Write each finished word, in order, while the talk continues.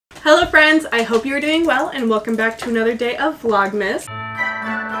Hello friends, I hope you are doing well and welcome back to another day of Vlogmas.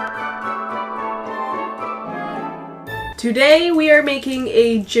 Today we are making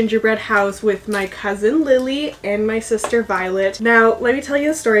a gingerbread house with my cousin Lily and my sister Violet. Now let me tell you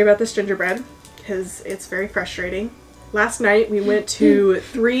a story about this gingerbread because it's very frustrating. Last night we went to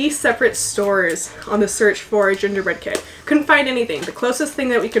 3 separate stores on the search for a gingerbread kit. Couldn't find anything. The closest thing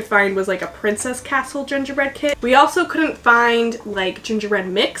that we could find was like a Princess Castle gingerbread kit. We also couldn't find like gingerbread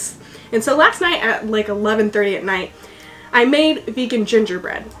mix. And so last night at like 11:30 at night, I made vegan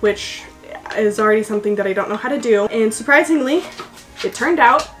gingerbread, which is already something that I don't know how to do. And surprisingly, it turned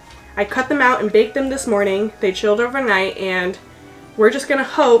out. I cut them out and baked them this morning. They chilled overnight and we're just gonna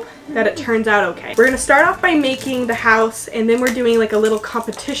hope that it turns out okay. We're gonna start off by making the house, and then we're doing like a little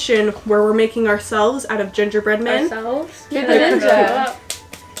competition where we're making ourselves out of gingerbread men. Ourselves? You're the ninja.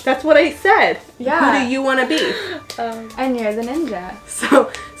 That's what I said. Yeah. Who do you want to be? And you're the ninja.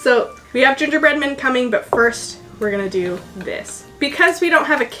 So we have gingerbread men coming, but first we're gonna do this. Because we don't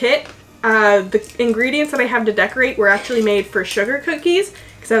have a kit, the ingredients that I have to decorate were actually made for sugar cookies.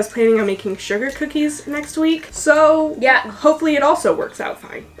 Because I was planning on making sugar cookies next week. So yeah, hopefully it also works out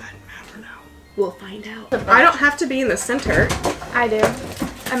fine. But I don't know. We'll find out. I don't have to be in the center. I do.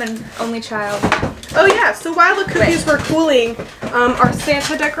 I'm an only child. Oh yeah, so while the cookies were cooling, our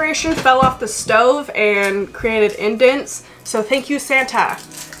Santa decoration fell off the stove and created indents. So thank you, Santa.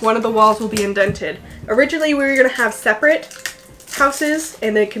 One of the walls will be indented. Originally we were going to have separate houses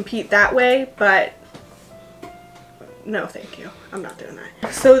and then compete that way, but no, thank you. I'm not doing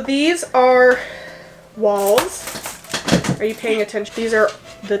that. So these are walls. Are you paying attention? These are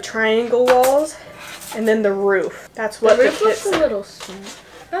the triangle walls, and then the roof. That's what the roof looks a little small.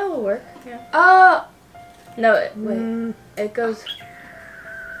 That will work. Yeah. Oh no! Wait. It goes.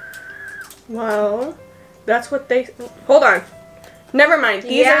 Well, that's what they. Hold on. Never mind.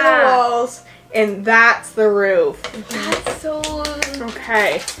 These are the walls, and that's the roof. That's so.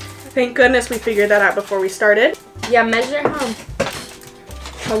 Okay. Thank goodness we figured that out before we started. Yeah, measure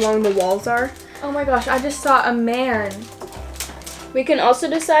how long the walls are. Oh my gosh, I just saw a man. We can also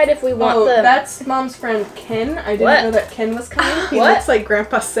decide if we want the... That's Mom's friend Ken. I didn't know that Ken was coming. He looks like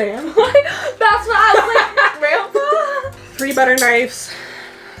Grandpa Sam. What? That's what I was like, Grandpa? 3 butter knives.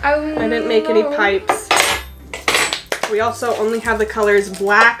 I didn't make any pipes. We also only have the colors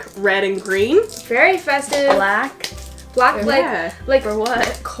black, red, and green. Very festive. Black, like for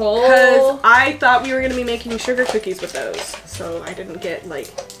what? Coal? Because I thought we were going to be making sugar cookies with those. So I didn't get, like,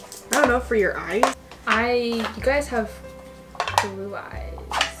 I don't know, for your eyes. You guys have blue eyes.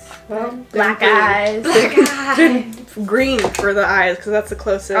 Well, black eyes. Green for the eyes, because that's the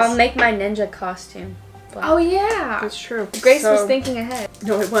closest. I'll make my ninja costume. Black. Oh, yeah. That's true. Grace was thinking ahead.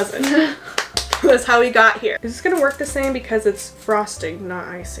 No, it wasn't. That's how we got here. Is this going to work the same because it's frosting, not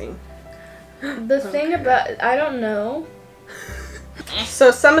icing? The thing about, I don't know. So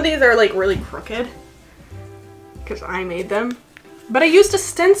some of these are like really crooked because I made them, but I used a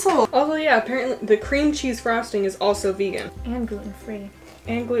stencil. Also, yeah, apparently the cream cheese frosting is also vegan and gluten-free.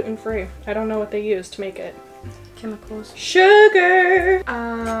 And gluten-free. I don't know what they use to make it. Chemicals. Sugar.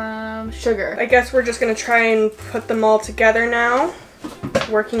 Sugar. I guess we're just gonna try and put them all together now,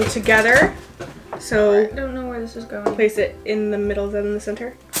 working together. So I don't know where this is going. Place it in the middle, then in the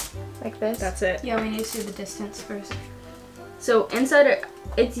center. Like this? That's it. Yeah, we need to see the distance first. So inside,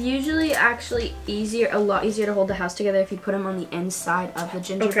 it's usually actually a lot easier to hold the house together if you put them on the inside of the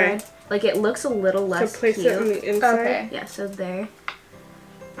gingerbread. Okay. Like it looks a little less So place cute. it on the inside? Okay. Yeah, so there.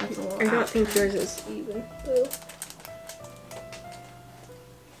 That's a little I don't think yours is even.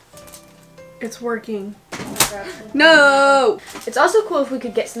 It's working. No! It's also cool if we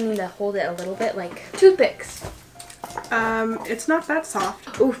could get something to hold it a little bit, like toothpicks. It's not that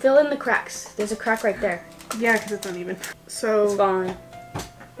soft. Ooh, fill in the cracks. There's a crack right there. Yeah, because it's uneven. So it's falling.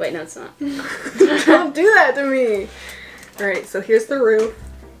 Wait, no, it's not. Don't do that to me. Alright, so here's the roof.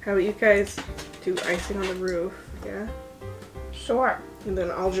 How about you guys do icing on the roof? Yeah? Sure. And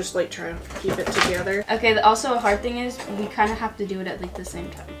then I'll just like try to keep it together. Okay, also a hard thing is we kind of have to do it at like the same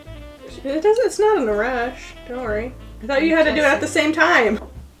time. It's not in a rush. Don't worry. I thought you had to do it at the same time.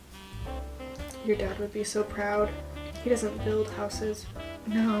 Your dad would be so proud. He doesn't build houses.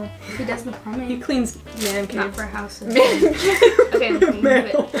 No, he does the plumbing. He cleans man caves. Not for houses. Okay,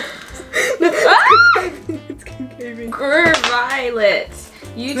 it's concaving. Violet,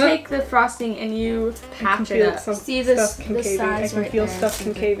 you take the frosting and you patch it up. See the size. I can feel stuff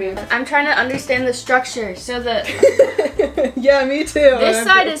concaving. I'm trying to understand the structure so that Yeah, me too. This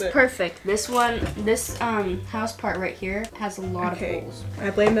side is perfect. This one, this house part right here has a lot of holes. I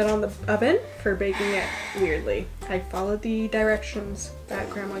blamed it on the oven for baking it weirdly. I followed the directions that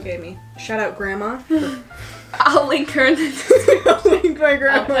Grandma gave me. Shout out Grandma. I'll link her in the I'll link my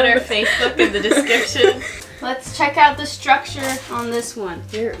grandma. I'll put her Facebook in the description. Let's check out the structure on this one.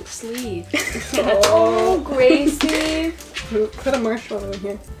 Your sleeve. Oh, Gracie. Put a marshmallow in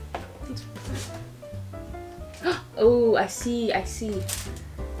here. Oh, I see.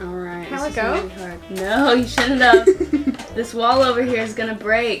 Alright. Can I let go? Really hard. No, you shouldn't have. This wall over here is gonna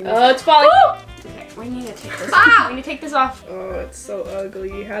break. Oh, it's falling. Okay, we need to take this off. We need to take this off. Oh, it's so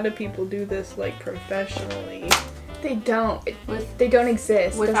ugly. How do people do this like professionally? They don't. They don't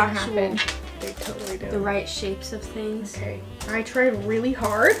exist. With Doesn't actual, happen. They totally do. the right shapes of things. Okay. I tried really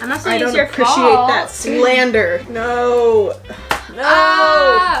hard. I'm not saying I don't it's your appreciate fault. that slander. No. No.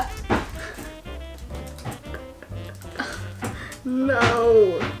 Ah!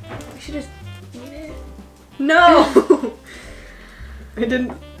 No. We should just eat it. No. I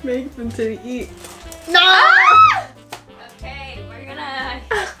didn't make them to eat. No. Ah! Okay, we're gonna.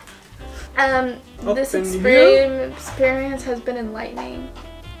 This Open experience has been enlightening.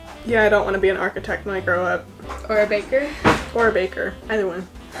 Yeah, I don't want to be an architect when I grow up. Or a baker. Or a baker. Either one.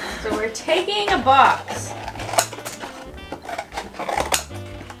 So we're taking a box.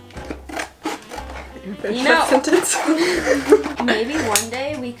 Finish You know- that sentence. Maybe one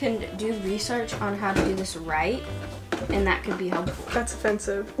day we can do research on how to do this right, and that could be helpful. That's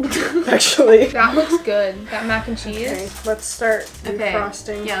offensive. Actually. That looks good. That mac and cheese. Okay, let's start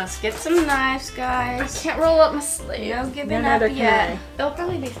defrosting. Yeah, let's get some knives, I guys. can't roll up my sleeve. No giving No, neither up can yet. I. They'll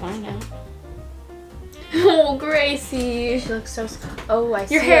probably be fine now. Oh, Gracie. She looks so. Oh, I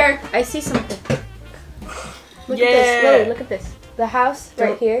see. Your hair. I see something. Look Yeah. at this. Lily, look at this. The house right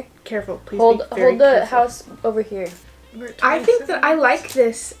Don't- here. Careful, please. Hold be very the careful. house over here. I think that I like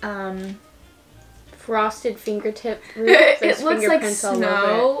this. Frosted fingertip roof. It There's looks like fingerprints all over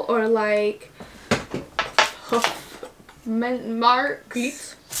snow or like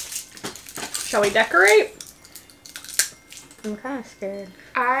marks. Shall we decorate? it. I'm kind of scared.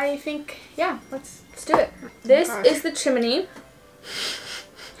 I think, yeah, let's do it. This gosh. is the chimney.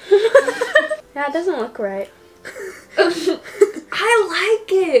 Yeah, it doesn't look right. I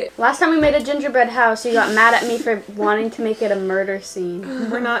like it. Last time we made a gingerbread house, you got mad at me for wanting to make it a murder scene.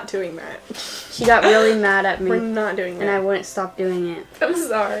 We're not doing that. She got really mad at We're me, not doing that. and I wouldn't stop doing it. I'm We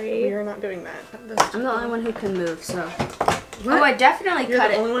sorry. are not doing that. I'm the only one who can move, so. Oh, I definitely You're cut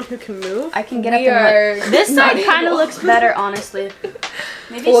the it. only one who can move? I can get We up and look. are This not side kind of able. looks better, honestly.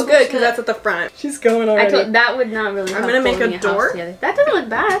 Maybe Well, switch good, because the- that's at the front. She's going I already. told that would not really. I'm help gonna make holding a house door. together. That doesn't look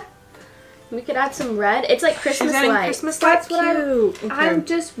bad. We could add some red. It's like She's Christmas adding lights. Christmas That's lights. what Cute. Okay. I'm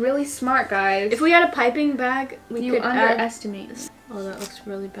just really smart, guys. If we had a piping bag, we You could add. underestimate. Oh, that looks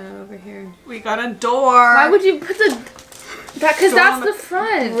really bad over here. We got a door. Why would you put the... Because Door that's on the the-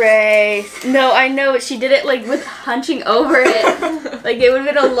 front. Grace. No, I know. She did it like with hunching over it. Like it would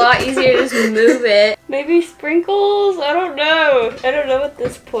have been a lot easier to just move it. Maybe sprinkles? I don't know. I don't know at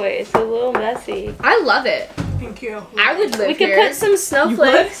this point. It's a little messy. I love it. Thank you. I would live We could here. put some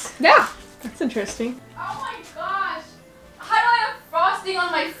snowflakes. Yeah. That's interesting. Oh my gosh. How do I have frosting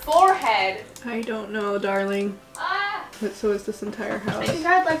on my forehead? I don't know, darling. Ah. But so is this entire I house. think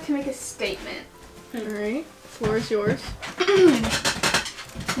I'd like to make a statement. Alright. Floor is yours.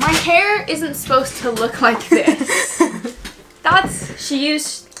 My hair isn't supposed to look like this. That's... She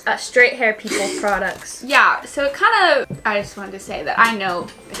used straight hair people products. Yeah, so it kind of... I just wanted to say that I know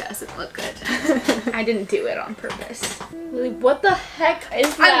it doesn't look good. I didn't do it on purpose. Lily, what the heck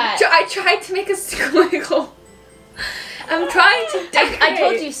is that? I tried to make a squiggle. I'm trying to decorate. I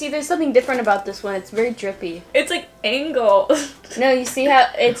told you, see, there's something different about this one. It's very drippy. It's like angled. No, you see how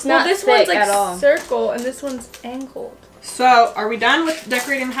it's not this thick one's like at all. circle and this one's angled. So, are we done with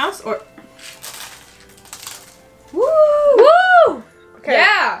decorating the house or? Woo! Woo! Okay.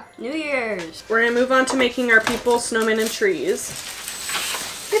 Yeah! New Year's. We're gonna move on to making our people snowmen and trees.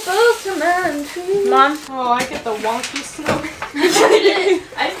 Mom. Oh, I get the wonky snowman.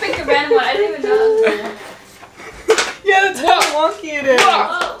 I just picked a random one. I didn't even know. Yeah, that's how wonky it is.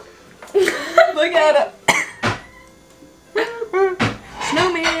 Oh. Look at it.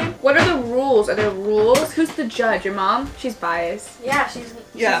 Snowman! What are the rules? Are there rules? Who's the judge? Your mom? She's biased. Yeah, she's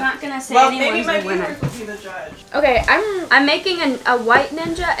not gonna say Well, anyone's maybe my the winner. viewers will be the judge. Okay, I'm making a white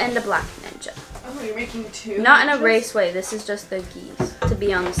ninja and a black ninja. Oh, you're making two. Not in a ninjas? race way. This is just the geese to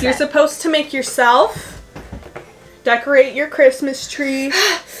be on the set. You're supposed to make yourself, decorate your Christmas tree,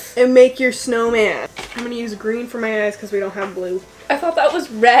 and make your snowman. I'm gonna use green for my eyes because we don't have blue. I thought that was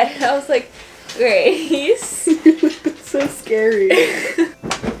red. I was like, Grace. So scary.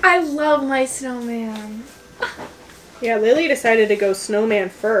 I love my snowman. Yeah, Lily decided to go snowman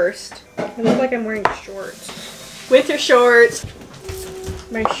first. I look like I'm wearing shorts. Winter shorts.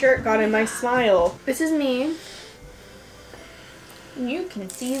 My shirt got in my smile. This is me. You can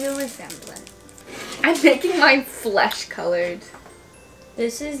see the resemblance. I'm making mine flesh colored.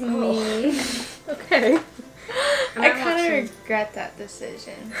 This is me. Okay. I kind of regret that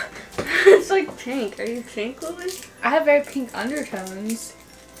decision. It's like pink. Are you pink, Lily? I have very pink undertones.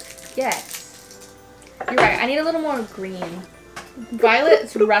 Yes. You're right. I need a little more green.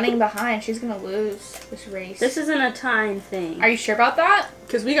 Violet's running behind. She's gonna lose this race. This isn't a time thing. Are you sure about that?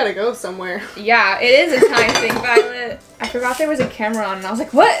 Because we gotta go somewhere. Yeah, it is a time thing, Violet. I forgot there was a camera on and I was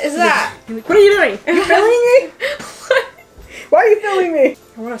like, what is that? What are you doing? Are you filming me? Why are you filming me?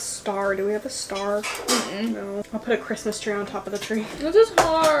 I want a star. Do we have a star? No. I'll put a Christmas tree on top of the tree. This is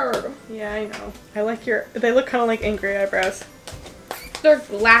hard. Yeah, I know. I like your... They look kind of like angry eyebrows. They're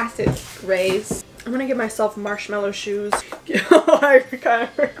glasses, Grace. I'm gonna get myself marshmallow shoes. Oh, I kind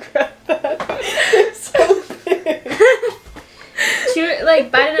of regret that. They're so big. Shoot, like,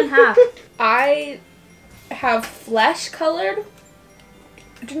 bite it in half. I have flesh colored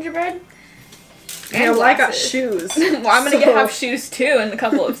gingerbread. Yeah, well, I got shoes. Well, I'm gonna have shoes too in a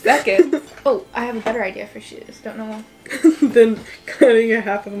couple of seconds. Oh, I have a better idea for shoes. Don't know. Then cutting a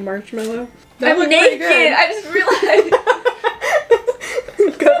half of a marshmallow. That I'm looked pretty naked. good. I just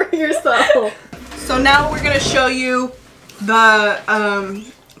realized. Cover yourself. So now we're gonna show you the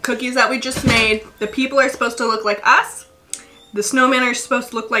cookies that we just made. The people are supposed to look like us. The snowmen are supposed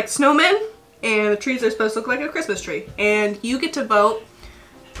to look like snowmen. And the trees are supposed to look like a Christmas tree. And you get to vote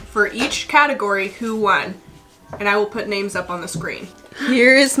for each category who won. And I will put names up on the screen.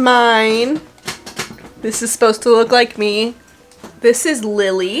 Here is mine. This is supposed to look like me. This is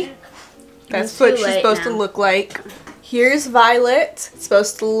Lily. That's what she's supposed to look like. Here's Violet. It's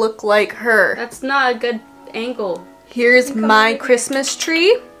supposed to look like her. That's not a good angle. Here's my Christmas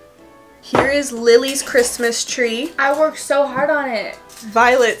tree. Here is Lily's Christmas tree. I worked so hard on it.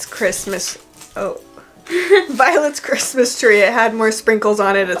 Violet's Christmas. Oh. Violet's Christmas tree. It had more sprinkles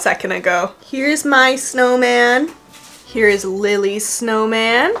on it a second ago. Here's my snowman. Here is Lily's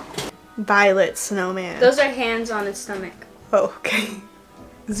snowman. Violet's snowman. Those are hands on his stomach. Oh, okay.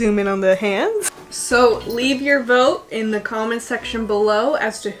 Zoom in on the hands. So leave your vote in the comment section below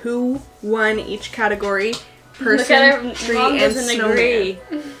as to who won each category. Person, tree, Mom and doesn't snowman. agree.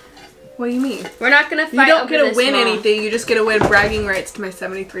 What do you mean? We're not gonna fight. You don't over get to this, win Mom. anything. You just get to win bragging rights to my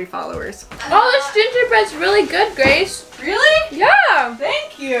 73 followers. Oh, this gingerbread's really good, Grace. Really? Yeah.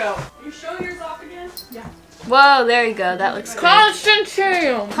 Thank you. You show yours off again? Yeah. Whoa, there you go. That looks good.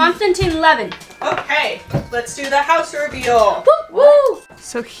 Constantine. Constantine Levin. Okay, let's do the house reveal. Woo! Woo!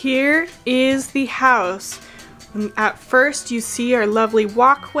 So here is the house. At first you see our lovely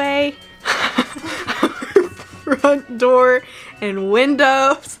walkway, front door, and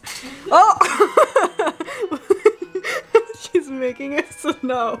windows. Oh! She's making it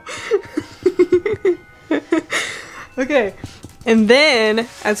snow. Okay. And then,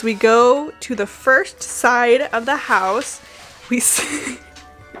 as we go to the first side of the house, we see,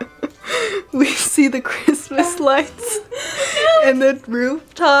 we see the Christmas lights and the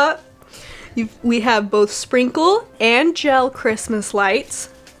rooftop. We have both sprinkle and gel Christmas lights,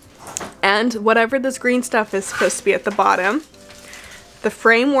 and whatever this green stuff is supposed to be at the bottom. The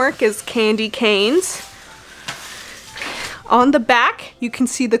framework is candy canes. On the back, you can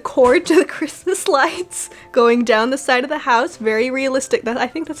see the cord to the Christmas lights going down the side of the house. Very realistic. I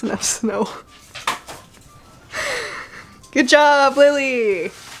think that's enough snow. Good job,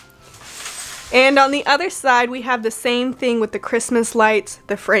 Lily! And on the other side, we have the same thing with the Christmas lights,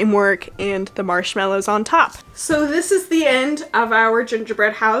 the framework, and the marshmallows on top. So this is the end of our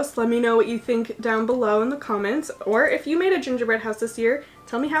gingerbread house. Let me know what you think down below in the comments. Or if you made a gingerbread house this year,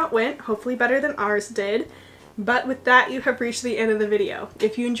 tell me how it went. Hopefully better than ours did. But with that, you have reached the end of the video.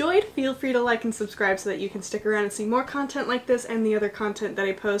 If you enjoyed, feel free to like and subscribe so that you can stick around and see more content like this and the other content that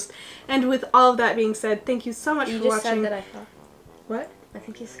I post. And with all of that being said, thank you so much for watching. You just said that I thought. What? I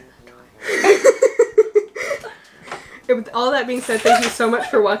think you said that twice. With all that being said, thank you so much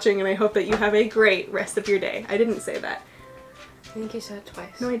for watching, and I hope that you have a great rest of your day. I didn't say that. I think you said it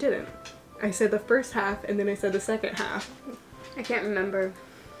twice. No, I didn't. I said the first half, and then I said the second half. I can't remember.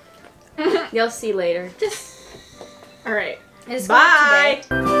 You'll see later. Alright. It's Bye!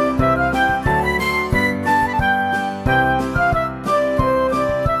 today.